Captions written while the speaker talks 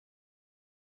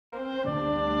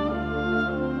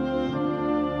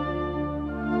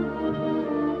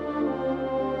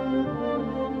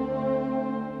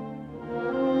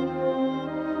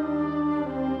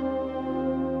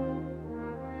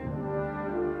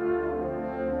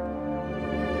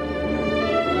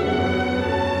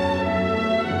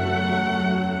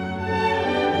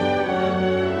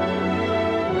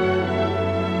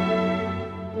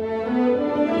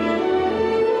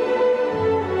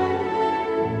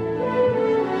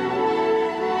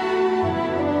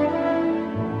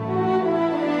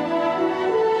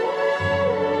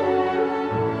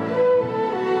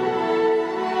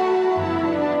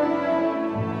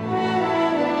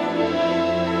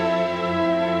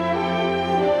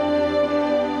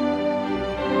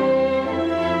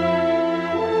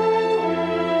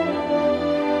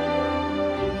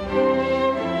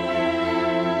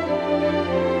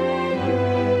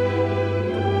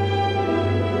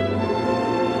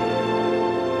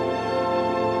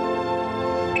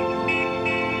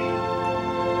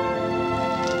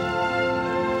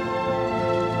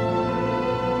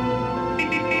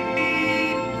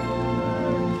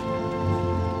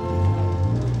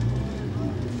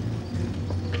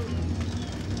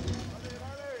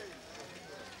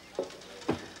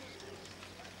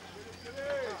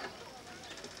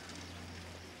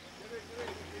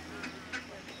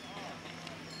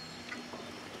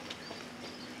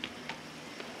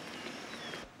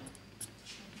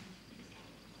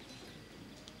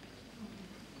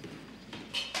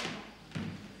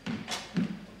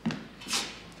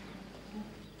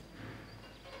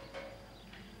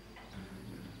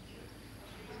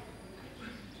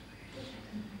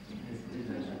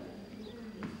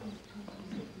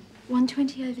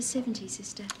$120/70,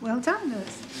 sister. Well done,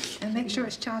 nurse. And make sure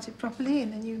it's charted properly,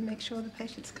 and then you make sure the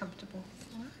patient's comfortable.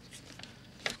 All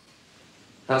right?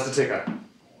 How's the ticker?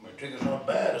 My ticker's not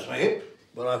bad. It's my hip,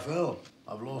 but I fell.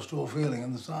 I've lost all feeling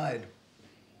in the side.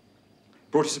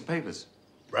 Brought you some papers?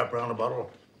 Wrap around a bottle?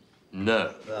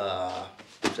 No.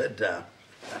 Sit down.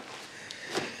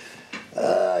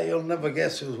 You'll never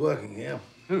guess who's working here.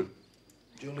 Who?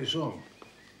 Julie Sung.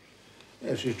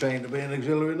 Yeah, she's trained to be an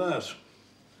auxiliary nurse.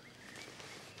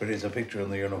 Pretty's a picture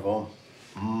in the uniform.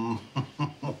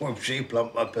 If she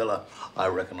plumped my pillar, I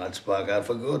reckon I'd spark out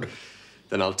for good.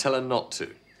 Then I'll tell her not to.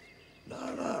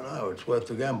 No, it's worth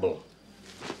the gamble.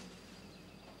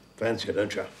 Fancy it,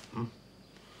 don't you?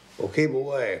 Well, keep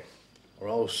away, or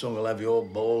old Sung will have your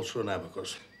balls for an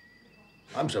abacus.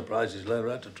 I'm surprised he's let her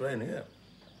out to train here.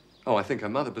 Oh, I think her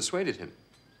mother persuaded him.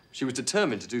 She was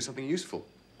determined to do something useful.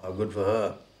 Oh, good for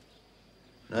her.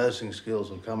 Nursing skills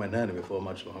will come in handy before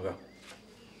much longer.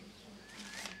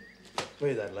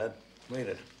 Read that, lad. Read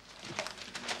it.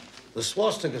 The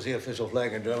swastika's the official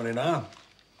flag in Germany now.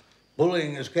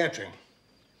 Bullying is catching.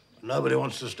 Nobody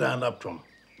wants to stand up to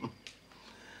them.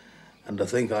 And to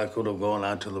think I could have gone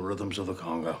out to the rhythms of the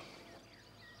Congo.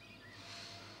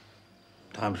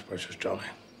 Time's precious, Johnny.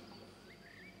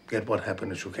 Get what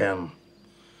happiness you can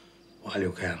while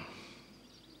you can.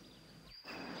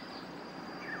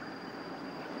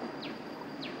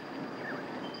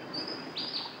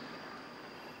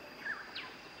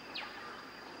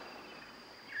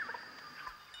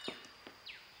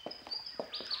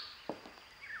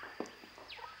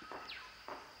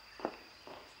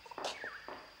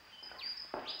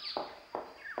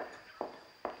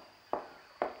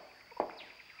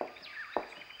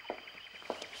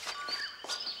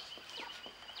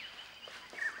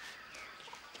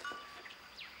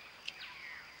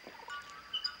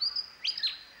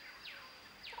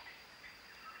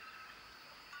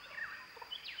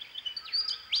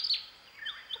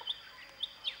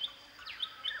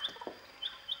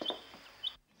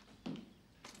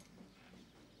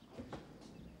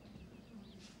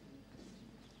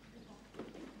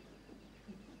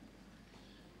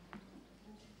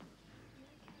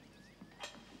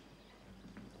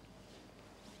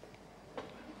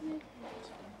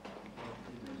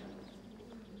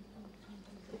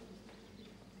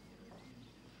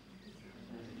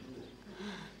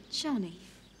 Johnny,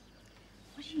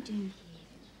 what are you doing here?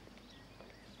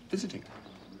 Visiting.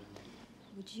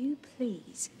 Would you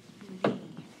please leave?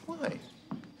 Why?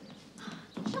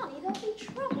 Johnny, there'll be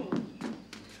trouble.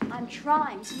 I'm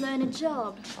trying to learn a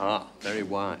job. Ah, very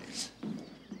wise.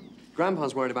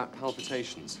 Grandpa's worried about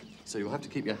palpitations, so you'll have to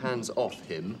keep your hands off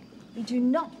him. We do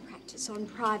not practice on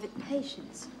private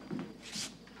patients.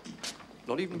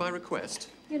 Not even by request.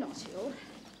 You're not sure?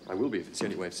 I will be if it's the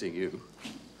only way of seeing you.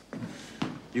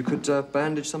 You could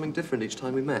bandage something different each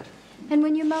time we met. And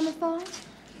when you're mummified?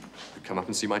 You'd come up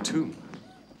and see my tomb.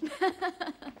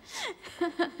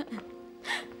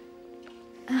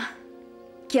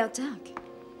 Gerd Dag.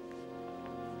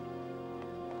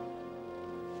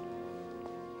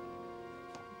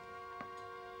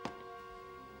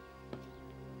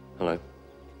 Hello.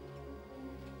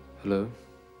 Hello?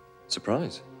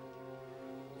 Surprise.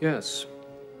 Yes.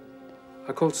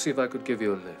 I called to see if I could give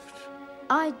you a lift.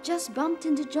 I just bumped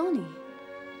into Johnny.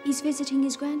 He's visiting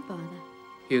his grandfather.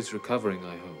 He is recovering,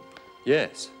 I hope.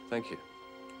 Yes, thank you.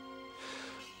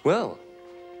 Well,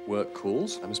 work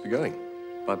calls. I must be going.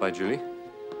 Bye-bye, Julie.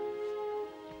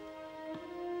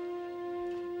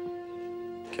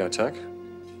 Kyatak.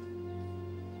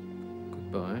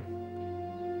 Goodbye.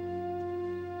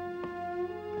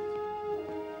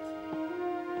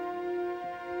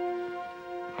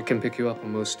 I can pick you up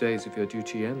on most days if your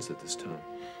duty ends at this time.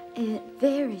 It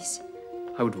varies.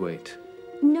 I would wait.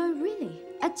 No, really.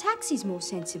 A taxi's more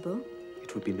sensible.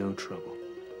 It would be no trouble.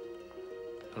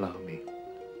 Allow me.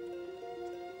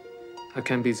 I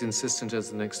can be as insistent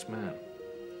as the next man.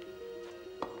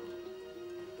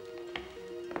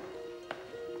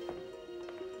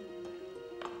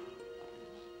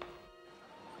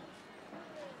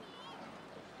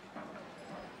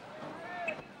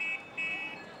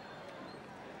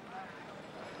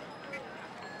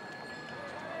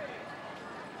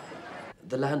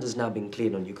 The land has now been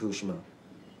cleared on Yakushima.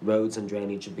 Roads and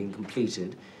drainage have been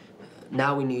completed.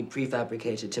 Now we need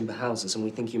prefabricated timber houses, and we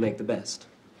think you make the best.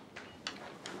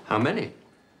 How many?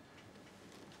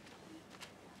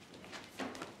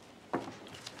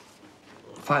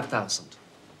 5,000.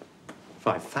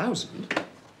 5,000?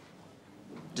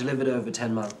 Delivered over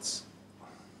 10 months.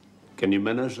 Can you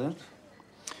manage that?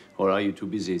 Or are you too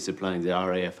busy supplying the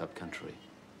RAF upcountry?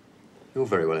 You're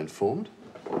very well informed.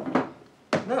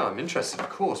 No, I'm interested, of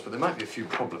course, but there might be a few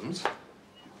problems.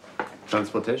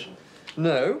 Transportation?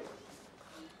 No.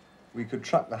 We could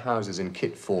truck the houses in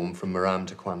kit form from Maram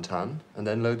to Kuantan and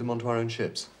then load them onto our own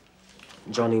ships.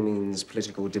 Johnny means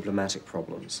political diplomatic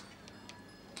problems.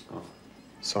 Oh,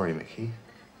 sorry, Mickey.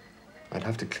 I'd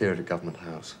have to clear it at Government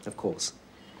House. Of course.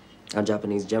 Our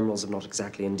Japanese generals have not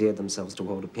exactly endeared themselves to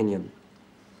world opinion.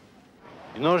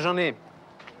 You know, Johnny,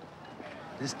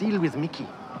 this deal with Mickey,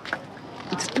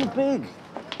 it's too big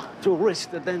to risk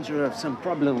the danger of some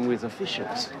problem with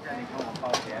officials.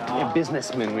 We're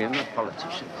businessmen, we're not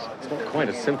politicians. It's not quite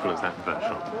as simple as that,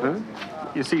 Bertrand.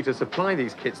 Huh? You see, to supply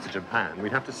these kits to Japan,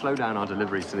 we'd have to slow down our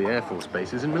deliveries to the Air Force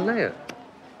bases in Malaya.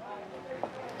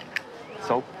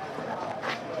 So,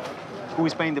 who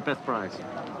is paying the best price?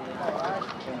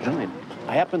 Johnny,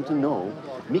 I happen to know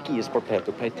Mickey is prepared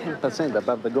to pay 10%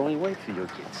 above the going rate for your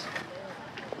kids.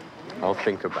 I'll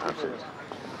think about it.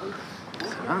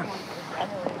 Ah.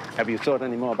 Have you thought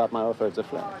any more about my offer as a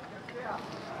flat?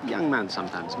 Young man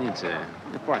sometimes needs a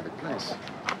private place.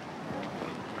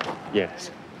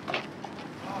 Yes.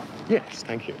 Yes,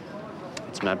 thank you.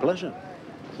 It's my pleasure.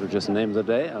 You just name the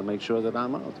day, I'll make sure that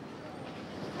I'm out.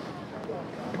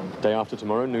 Day after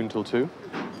tomorrow, noon till 2?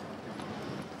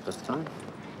 Just fine.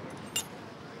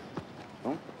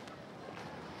 Oh.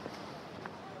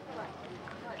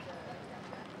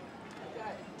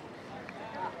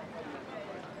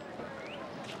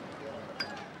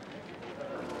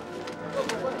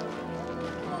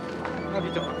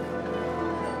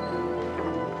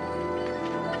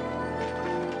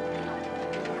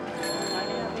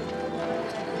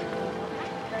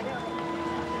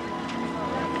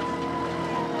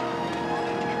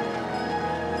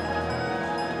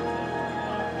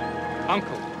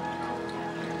 Uncle.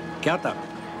 Kyatak,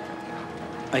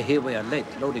 I hear we are late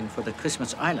loading for the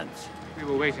Christmas Islands. We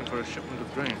were waiting for a shipment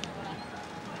of grain.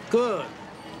 Good.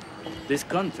 This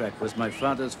contract was my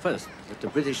father's first with the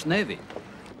British Navy,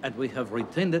 and we have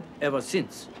retained it ever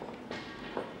since.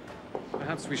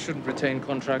 Perhaps we shouldn't retain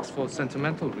contracts for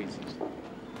sentimental reasons.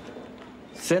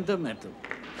 Sentimental.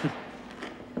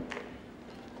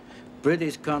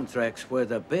 British contracts were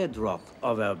the bedrock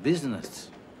of our business.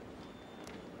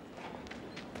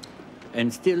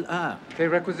 And still are. They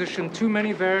requisition too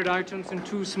many varied items in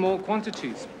too small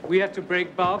quantities. We have to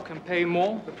break bulk and pay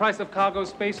more. The price of cargo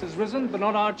space has risen, but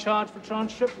not our charge for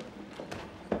transshipment.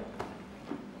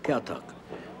 Kyatak,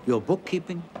 your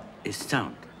bookkeeping is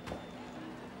sound.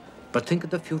 But think of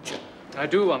the future. I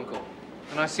do, Uncle.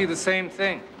 And I see the same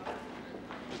thing.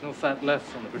 There's no fat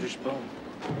left on the British bone.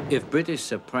 If British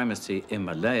supremacy in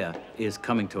Malaya is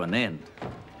coming to an end,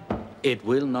 it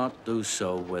will not do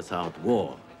so without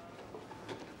war.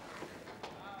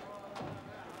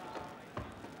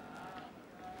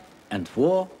 And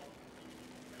war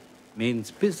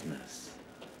means business.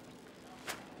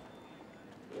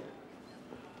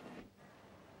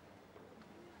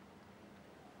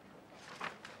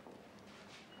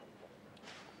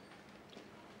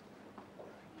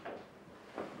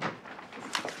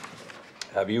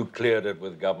 Have you cleared it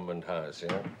with Government House,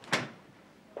 yeah?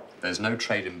 There's no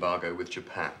trade embargo with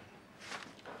Japan.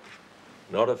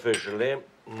 Not officially,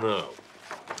 no.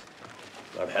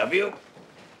 But have you?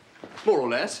 More or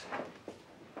less.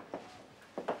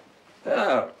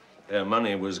 Ah, their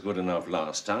money was good enough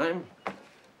last time.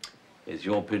 It's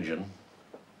your pigeon.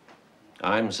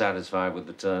 I'm satisfied with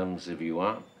the terms if you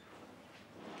are.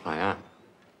 I am.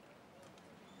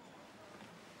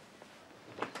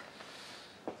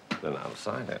 Then I'll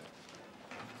sign it.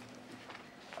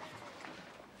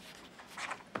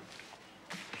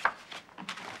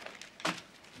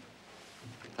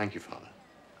 Thank you, Father.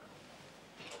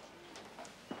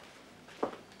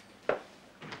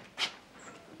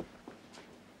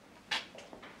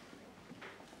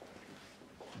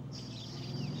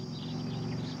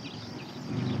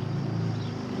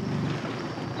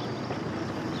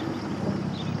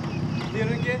 Here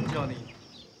again, Johnny.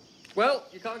 Well,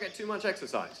 you can't get too much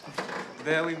exercise.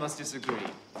 There we must disagree.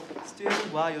 Still,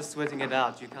 while you're sweating it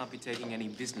out, you can't be taking any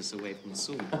business away from the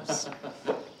soldiers.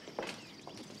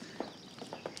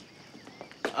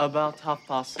 About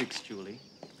 6:30, Julie.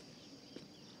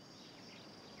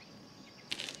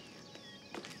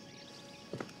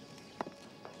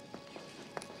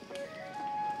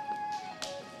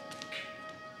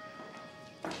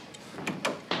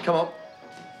 Come on,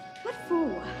 What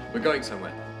for? we're going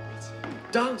somewhere.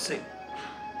 Dancing.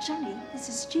 Johnny, this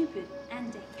is stupid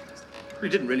and dangerous. You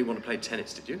didn't really want to play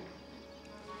tennis, did you?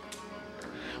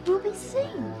 We'll be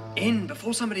seen. In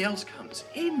before somebody else comes.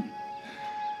 In.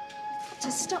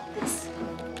 To stop this.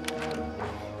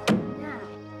 Now.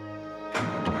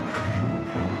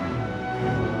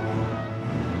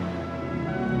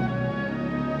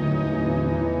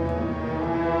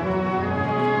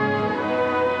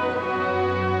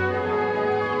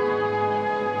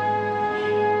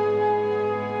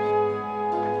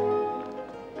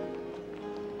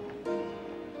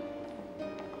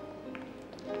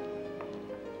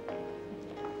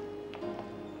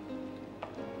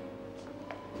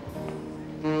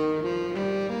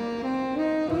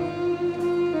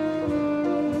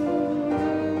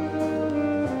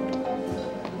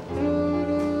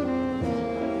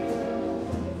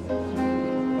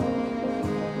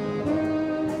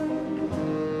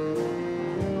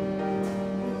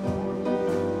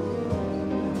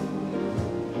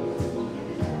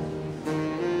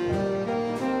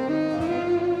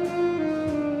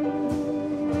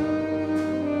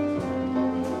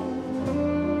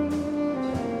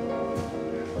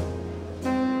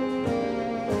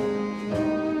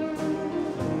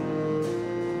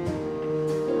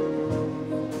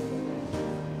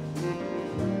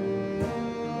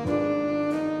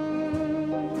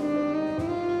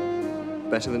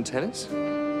 Better than tennis?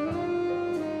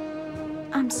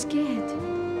 I'm scared.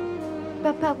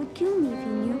 Papa would kill me if he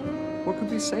knew. What could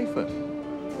be safer?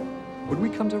 Would we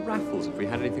come to Raffles if we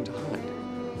had anything to hide?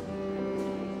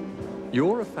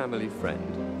 You're a family friend.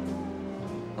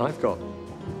 I've got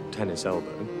tennis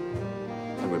elbow.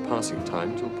 And we're passing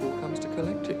time till Paul comes to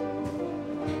collect you.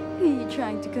 Who are you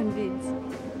trying to convince?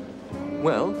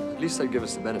 Well, at least they give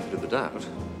us the benefit of the doubt.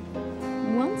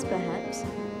 Once, perhaps.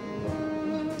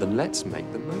 Then let's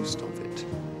make the most of it.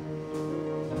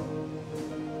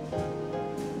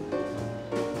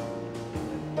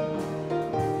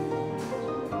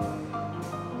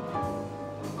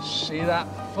 See that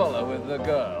fella with the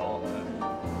girl?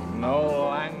 No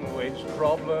language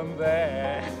problem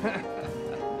there.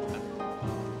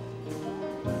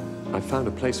 I found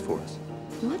a place for us.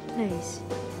 What place?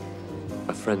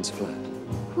 A friend's flat.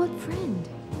 What friend?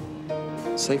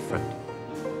 Safe friend.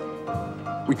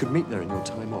 We could meet there in your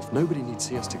time off. Nobody need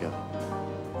see us together.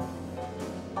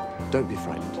 Don't be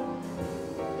frightened.